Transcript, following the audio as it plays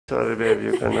Sorry, babe,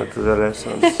 you cannot do the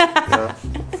lessons. Yeah.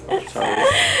 Sorry.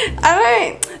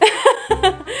 Alright.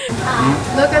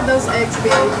 Look at those eggs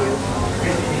behind you.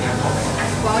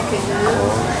 Walking.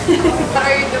 What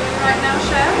are you doing right now,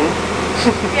 Chef?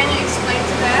 Can you explain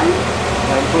to them?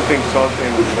 I'm putting salt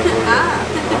in the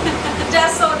bouillon.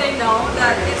 Just so they know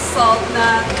that it's salt,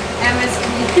 not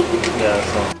MSG. Yeah,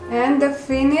 so. And the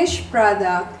finished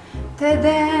product.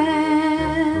 Ta-da!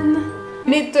 You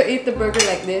need to eat the burger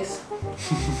like this.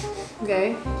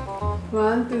 Okay?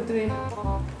 1, 2, 3.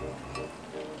 Oh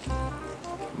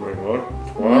my god.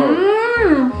 Wow.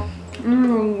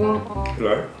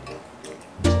 Like?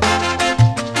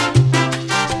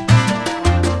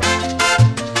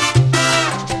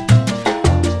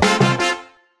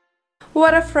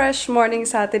 What a fresh morning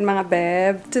sa atin mga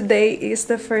beb. Today is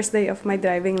the first day of my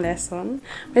driving lesson.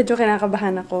 Medyo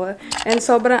kinakabahan ako. And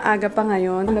sobrang aga pa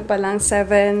ngayon. Ano pa lang,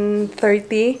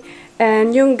 7:30.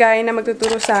 And yung guy na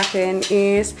magtuturo sa akin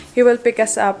is, he will pick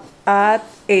us up at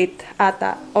 8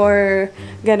 ata. Or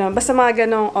gano'n. Basta mga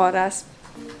ganong oras.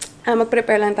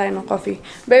 Mag-prepare lang tayo ng coffee.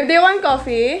 Babe, do you want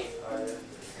coffee?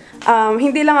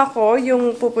 Hindi lang ako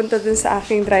yung pupunta dun sa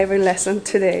aking driving lesson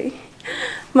today.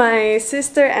 My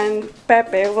sister and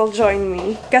Pepe will join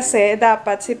me. Kasi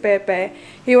dapat si Pepe,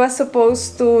 he was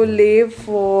supposed to leave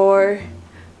for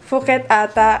Phuket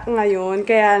ata ngayon.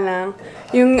 Kaya lang,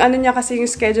 yung ano niya kasi,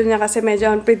 yung schedule niya kasi medyo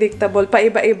unpredictable.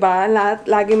 Paiba-iba.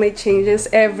 Lagi may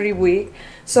changes every week.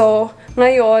 So,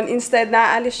 ngayon, instead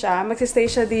na aalis siya, magsistay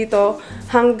siya dito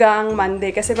hanggang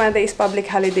Monday. Kasi Monday is public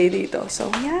holiday dito.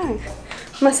 So, yeah.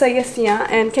 Masaya siya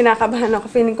and kinakabahan ako.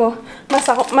 Feeling ko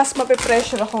mas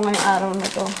mapipressure ako ngayong araw na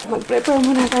to. Mag-prepare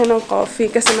muna tayo ng coffee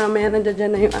kasi mamaya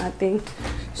nandiyan na yung ating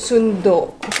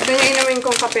sundo. Ito yung inumin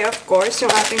kong kape, of course.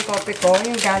 Yung ating coffee ko,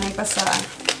 yung galing pa sa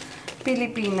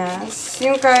Pilipinas.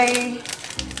 Yung kay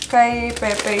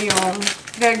Pepe yung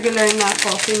regular na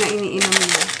coffee na iniinom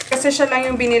niya. Kasi siya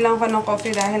lang yung binilang ko ng coffee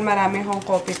dahil marami akong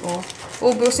coffee ko.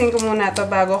 Ubusin ko muna to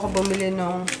bago ako bumili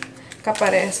ng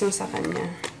kapares nun sa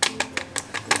kanya.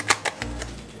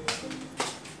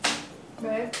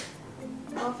 Babe,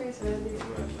 coffee is ready.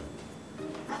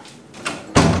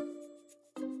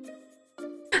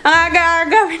 Ang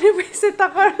aga-aga, binibisit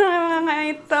ako ng mga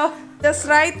ito. Just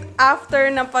right after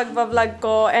ng pagbablog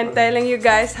ko and telling you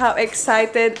guys how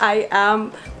excited I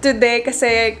am today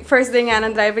kasi first day nga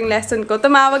ng driving lesson ko.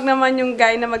 Tumawag naman yung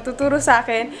guy na magtuturo sa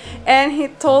akin and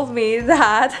he told me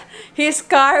that his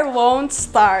car won't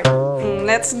start.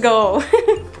 Let's go.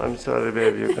 I'm sorry,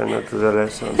 babe, you cannot do the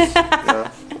lessons.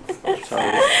 Yeah.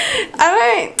 Sorry.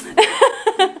 Alright.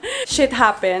 Shit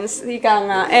happens. Ika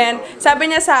nga. And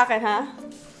sabi niya sa akin, ha?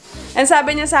 And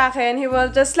sabi niya sa akin, he will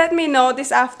just let me know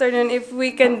this afternoon if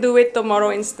we can do it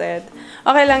tomorrow instead.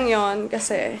 Okay lang yon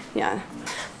kasi, yeah.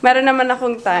 Meron naman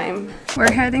akong time.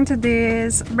 We're heading to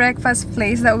this breakfast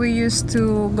place that we used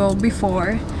to go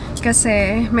before.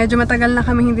 Kasi medyo matagal na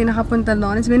kami hindi nakapunta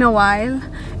doon. It's been a while.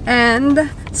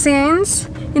 And since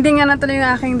hindi nga natuloy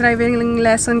yung aking driving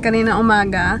lesson kanina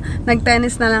umaga,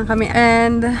 nag-tennis na lang kami.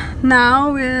 And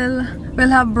now we'll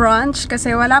have brunch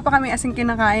kasi wala pa kami asing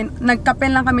kinakain. Nagkape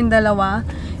lang kami dalawa.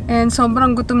 And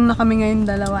sobrang gutom na kami ngayon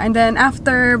dalawa. And then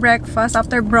after breakfast,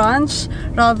 after brunch,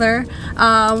 rather,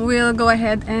 we'll go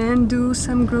ahead and do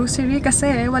some grocery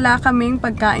kasi wala kaming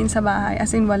pagkain sa bahay.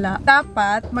 As in wala.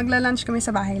 Dapat magla-lunch kami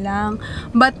sa bahay lang.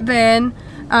 But then,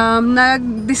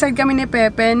 nag-decide kami ni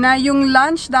Pepe na yung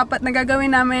lunch dapat na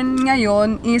gagawin namin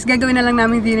ngayon is gagawin na lang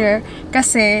namin dinner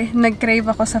kasi nag-crave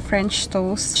ako sa French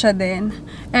toast. Siya din.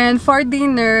 And for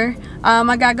dinner,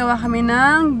 magagawa kami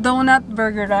ng donut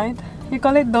burger, right? You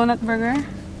call it donut burger?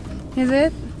 Is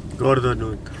it?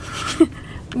 Gordonut.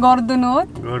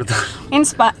 Gordonut? Gordon.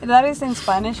 That is in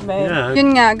Spanish, babe. Yeah.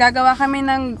 Yun nga, gagawa kami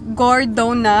ng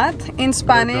Gordonut in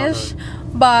Spanish.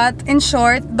 But, in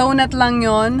short, donut lang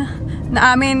yun.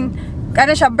 Na amin,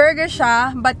 ano siya, burger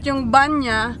siya, but yung bun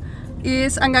niya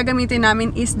is, ang gagamitin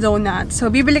namin is donut.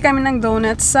 So, bibili kami ng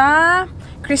donut sa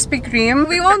Krispy Kreme.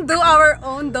 We won't do our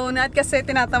own donut kasi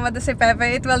tinatamad si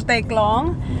Pepe. It will take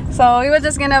long. So, we were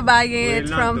just gonna buy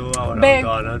it from do our Big.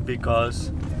 own donut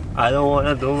because I don't want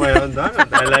to do my own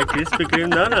donut. I like Krispy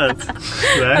Kreme donuts.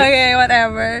 Right? Okay,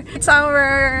 whatever. It's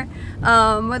our,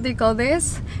 what do you call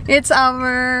this? It's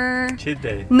our... Cheat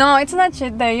day. No, it's not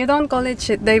cheat day. You don't call it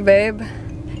cheat day, babe.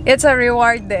 It's a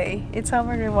reward day. It's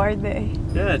our reward day.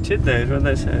 Yeah, cheat day is what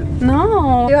I said.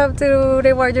 No, you have to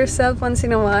reward yourself once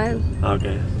in a while.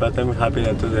 Okay, but I'm happy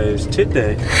that today is cheat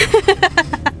day.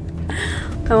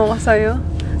 Tama ko sa'yo.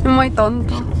 Yung may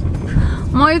tonto.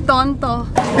 Muy tonto.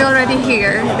 We're already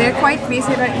here. They're quite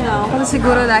busy right now. Kasi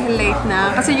siguro dahil late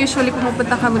na. Kasi usually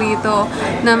pumupunta kami rito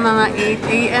na mga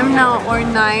 8 AM na or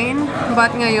 9.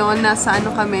 But ngayon, nasa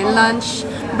ano kami, lunch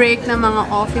break ng mga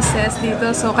offices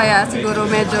dito. So kaya siguro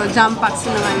medyo jam-pack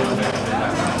sila ngayon.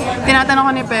 Tinatanong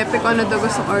ko ni Pepe kung ano daw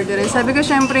gusto orderin. Sabi ko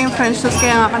syempre yung French toast,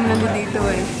 kaya nga kami nandito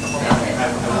eh.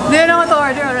 Do you know what to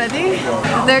order already?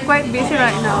 They're quite busy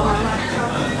right now.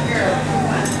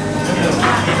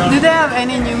 Do they have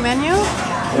any new menu?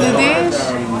 New dish?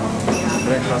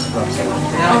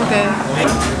 Okay.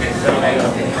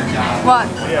 What?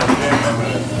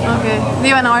 Okay. Do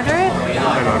you want to order it?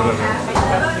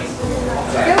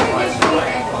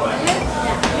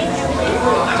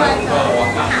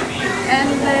 And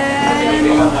then,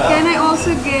 can I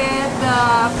also get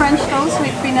the French toast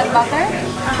with peanut butter?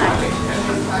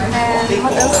 And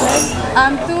what else next?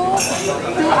 Two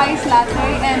iced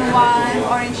latte and 1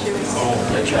 orange juice.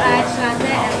 2 iced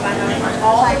latte and 1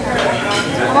 orange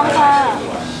juice.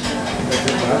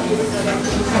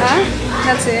 Huh?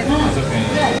 That's it?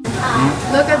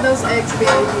 Look at those eggs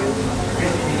behind you.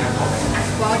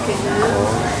 Walking,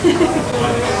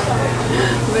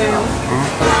 well,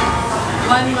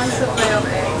 1 month supply of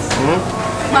eggs.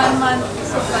 1 month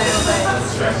supply of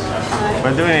eggs.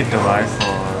 What do we need to buy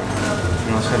for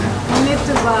grocery? We need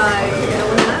to buy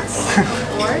doughnuts, of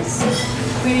course.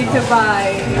 We need to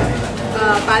buy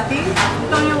patty.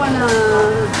 Don't you wanna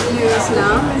use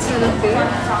lamb instead of beef?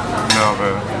 No,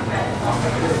 but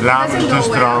lamb is too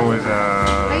strong with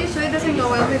Are you sure it doesn't go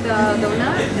well with the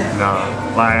donut? No,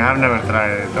 well, I have never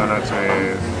tried donuts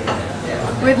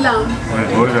With lamb? with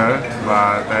burger,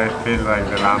 but I feel like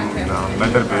the lamb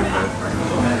better be better.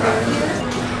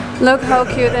 Look how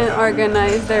cute and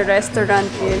organized their restaurant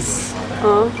is.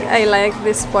 Oh, I like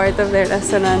this part of their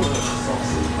restaurant.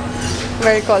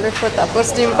 Very colorful.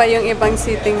 Tapos din pa yung ibang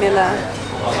seating nila.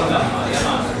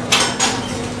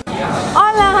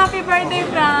 Hola! Happy birthday,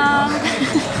 Frank!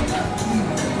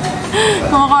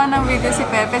 Kumukuha ng video si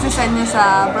Pepe, sasend niya sa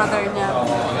brother niya.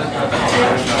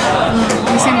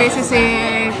 Busy si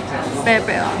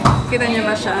Pepe. Oh. Kita niyo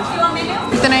ba siya?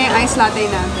 Ito na yung ice latte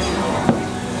natin.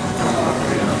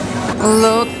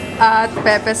 Look at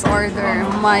Pepe's order.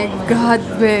 My God,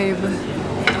 babe.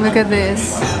 Look at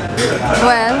this.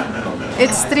 Well,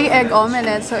 it's 3 egg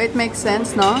omelette, so it makes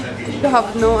sense, no? You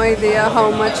have no idea how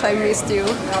much I missed you.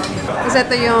 Kasi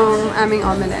ito yung aming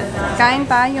omelette. Kain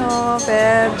tayo,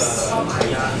 Bebs.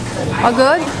 All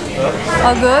good?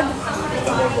 All good?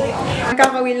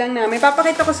 Kakawin lang namin.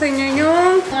 Papakita ko sa inyo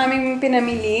yung aming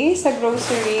pinamili sa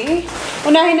grocery.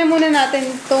 Unahin na muna natin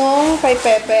itong kay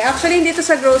Pepe. Actually, hindi ito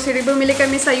sa grocery. Bumili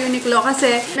kami sa Uniqlo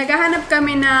kasi naghahanap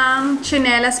kami ng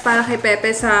tsinelas para kay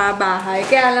Pepe sa bahay.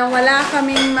 Kaya lang wala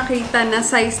kaming makita na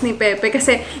size ni Pepe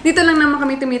kasi dito lang naman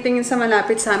kami tumitingin sa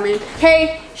malapit sa amin.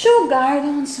 Hey, sugar,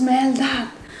 don't smell that.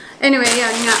 Anyway,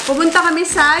 yan nga. Pupunta kami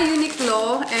sa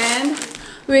Uniqlo and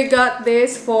we got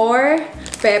this for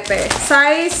Pepe.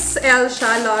 Size L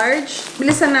siya, large.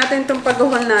 Bilisan natin itong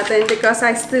pag-haul natin because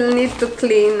I still need to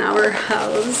clean our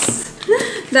house.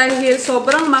 Dahil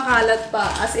sobrang makalat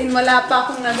pa. As in, wala pa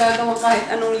akong nagagawa kahit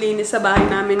anong linis sa bahay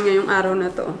namin ngayong araw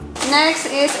na to. Next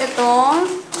is itong,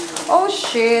 oh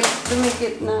shit,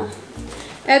 dumikit na.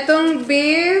 Itong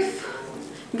beef,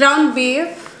 ground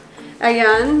beef.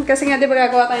 Ayan, kasi nga diba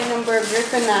gagawa tayo ng burger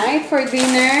tonight for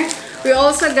dinner. We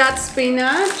also got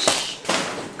spinach.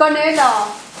 Canela,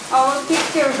 our kick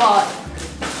your butt.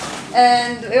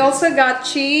 And we also got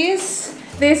cheese.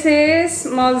 This is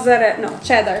mozzarella, no,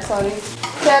 cheddar, sorry.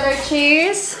 Cheddar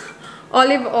cheese,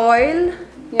 olive oil,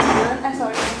 yan,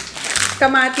 sorry.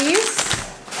 Kamatis.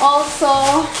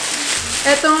 Also,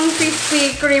 itong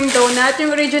Krispy Kreme donut,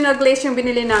 yung original glaze yung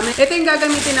binili namin. Ito yung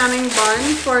gagamitin naming bun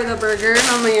for the burger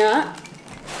mamaya.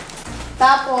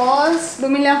 Tapos,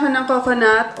 bumili ako ng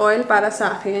coconut oil para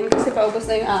sa akin kasi paubos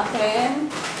na yung akin.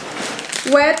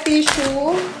 Wet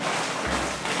tissue.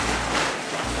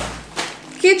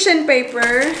 Kitchen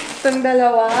paper. Itong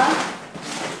dalawa.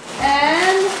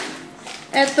 And,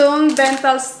 itong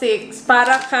dental sticks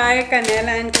para kay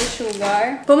Canela and kay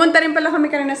Sugar. Pumunta rin pala kami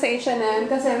kanina sa H&M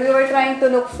kasi we were trying to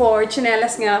look for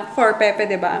chinelas nga for Pepe,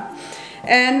 diba?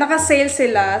 And, naka-sale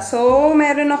sila. So,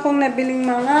 meron akong nabiling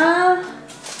mga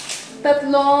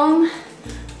 3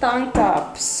 tank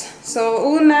tops. So,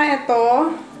 una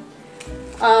ito.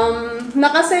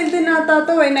 Naka-sale din nata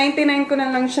ito eh. 99 ko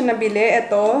na lang siya nabili.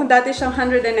 Ito. Dati siyang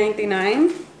 199.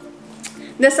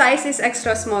 The size is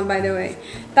extra small, by the way.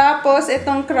 Tapos,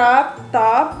 itong crop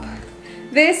top.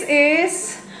 This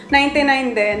is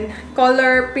 99 din.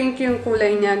 Color pink yung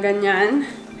kulay niya. Ganyan.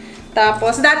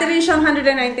 Tapos, dati rin siyang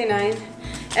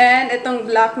 199. And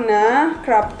itong black na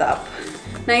crop top.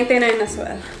 99 as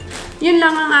well. Yun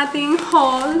lang ang ating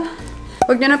haul.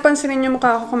 Huwag niyo napansinin yung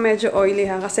mukha ko kung medyo oily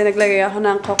ha. Kasi naglagay ako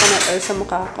ng coconut oil sa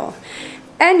mukha ko.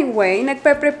 Anyway,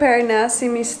 nagpe-prepare na si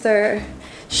Mr.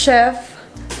 Chef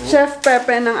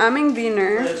Pepe ng aming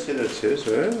dinner. I see the cheese,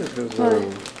 right?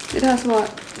 It has what?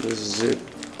 This is it.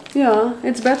 Yeah,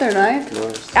 it's better, right?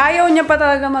 Nice. Ayaw niya pa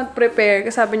talaga mag-prepare.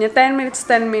 Kasi sabi niya, 10 minutes,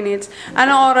 10 minutes.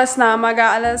 Anong oras na?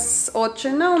 Mag-aalas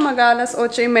 8 na o mag-aalas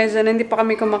 8:30 na hindi pa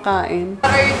kami kumakain. What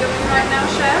are you doing right now,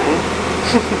 Chef?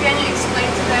 Can you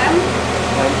explain to them?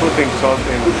 I'm putting salt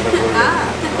in the burger.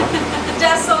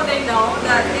 Just so they know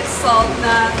that it's salt,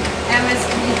 not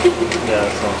MSG.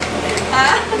 Yeah, salt.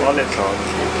 Only salt.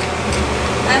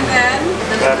 And then,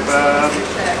 the pepper.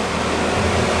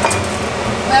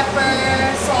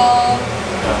 Pepper, salt.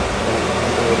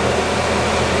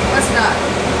 What's that?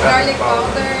 Garlic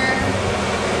powder.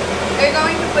 Are you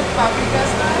going to put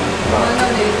paprikas na? No,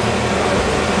 later.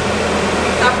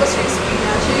 Tapos yung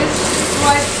spinach. Yung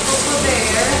white coco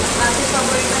there. At yung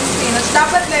paboritong spinach.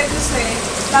 Dapat lettuce eh.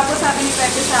 Tapos sabi ni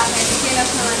Pepe sa akin,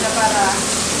 spinach naman na para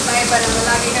maiba naman.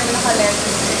 Lagi kami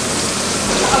naka-lettuce eh.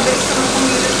 Nakabilis naman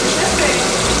kumilos si Chef eh.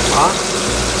 Huh?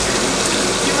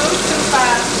 You move too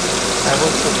fast. I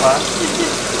want to pass.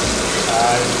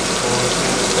 I'm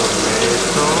putting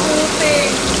tomato.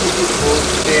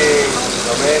 Putting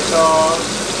tomatoes.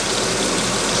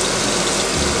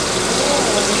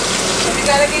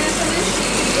 Ilalagay na sa ng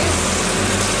cheese.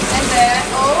 And then,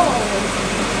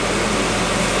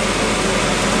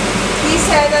 he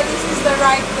said that this is the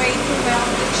right way to melt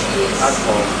the cheese. At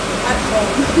home. At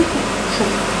home.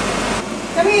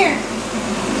 Come here.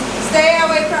 Stay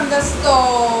away from the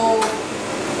stove.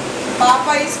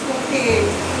 Papa is cooking.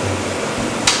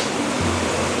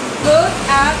 Look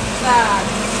at that.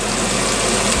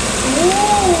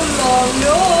 Ooh,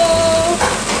 no.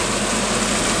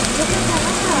 Look at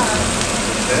that.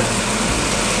 Okay.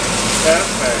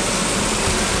 Perfect.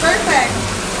 Perfect.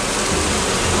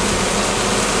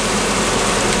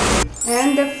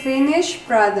 And the finished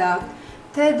product.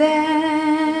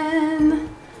 Ta-dan!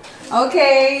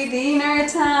 Okay, dinner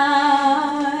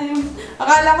time!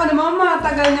 Akala ko naman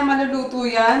matagal na maluluto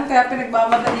yan, kaya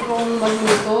pinagmamadali kong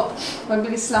magluto.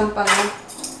 Mabilis lang pala.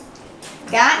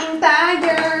 Kain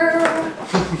tayo!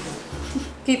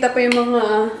 Kita pa yung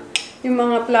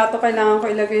mga plato kailangan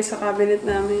ko ilagay sa cabinet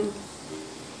namin.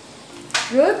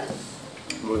 Good?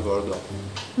 Muy gordo.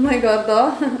 Oh my God,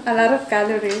 a lot of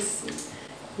calories.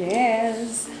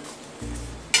 Yes.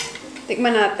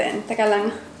 Tikman natin. Teka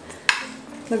lang.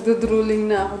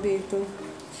 Nagdodrooling na ako dito.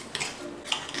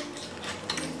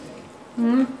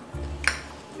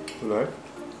 Like?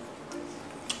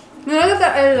 You know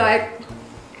that I like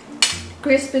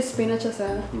crispy spinach as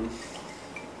well.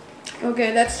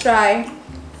 Okay, let's try.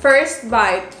 First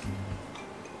bite.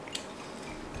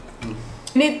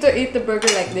 You need to eat the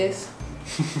burger like this.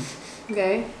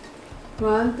 Okay?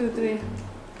 1, 2, 3.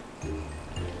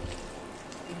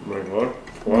 Oh my God.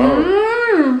 Wow.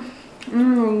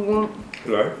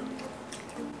 Like?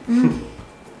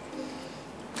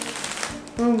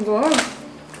 Oh God.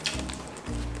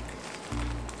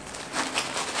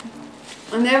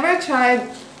 I never tried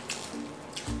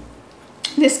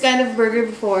this kind of burger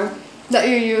before that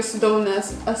you use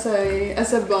donuts as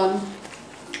a bun.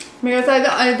 Because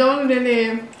I don't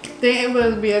really think it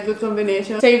will be a good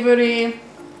combination. Savory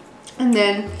and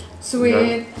then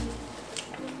sweet. Yeah.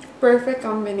 Perfect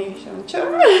combination.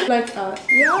 Like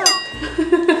yuck.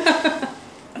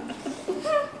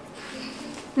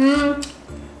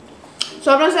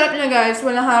 Sobrang sarap niya guys.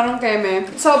 Walang harong keme.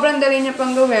 Sobrang dali niya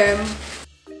pang gawin.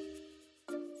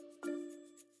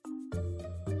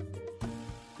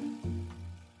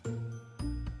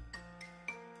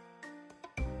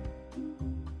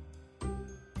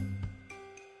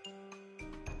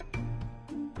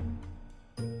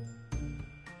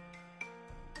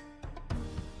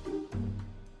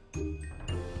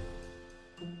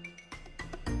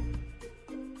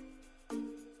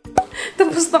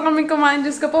 Tapos na kami kumain.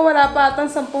 Diyos ko po, wala pa atang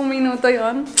 10 minuto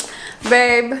yon.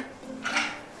 Babe,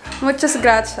 muchas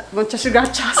gracias.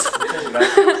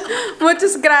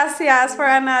 Muchas gracias for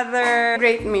another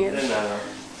great meal.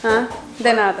 Huh?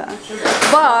 De nada.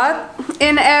 But,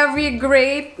 in every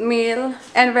great meal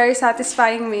and very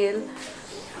satisfying meal,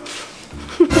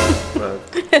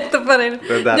 ito pa rin.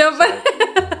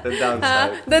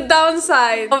 The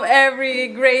downside of every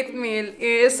great meal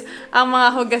is ang mga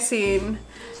hugasin.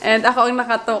 And ako ang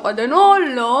nakatoko doon.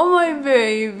 Hello, my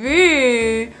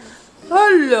baby!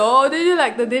 Hello! Did you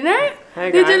like the dinner?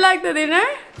 Hi, guys. Did you like the dinner?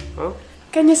 Huh?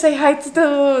 Can you say hi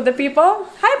to the people?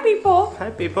 Hi, people! Hi,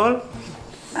 people.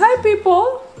 Hi,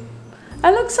 people.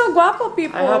 I look so guapo,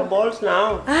 people. I have balls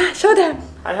now. Ah, show them.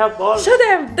 I have balls. Show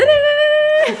them.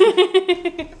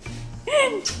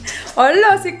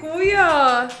 Hola, si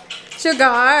Kuya.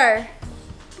 Sugar.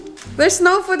 There's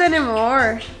no food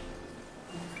anymore.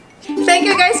 Thank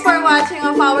you guys for watching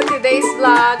of our today's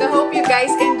vlog. I hope you guys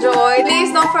enjoyed.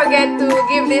 Please don't forget to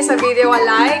give this a video a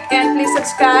like. And please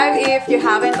subscribe if you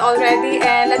haven't already.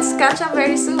 And let's catch up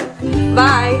very soon.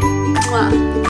 Bye. Mwah.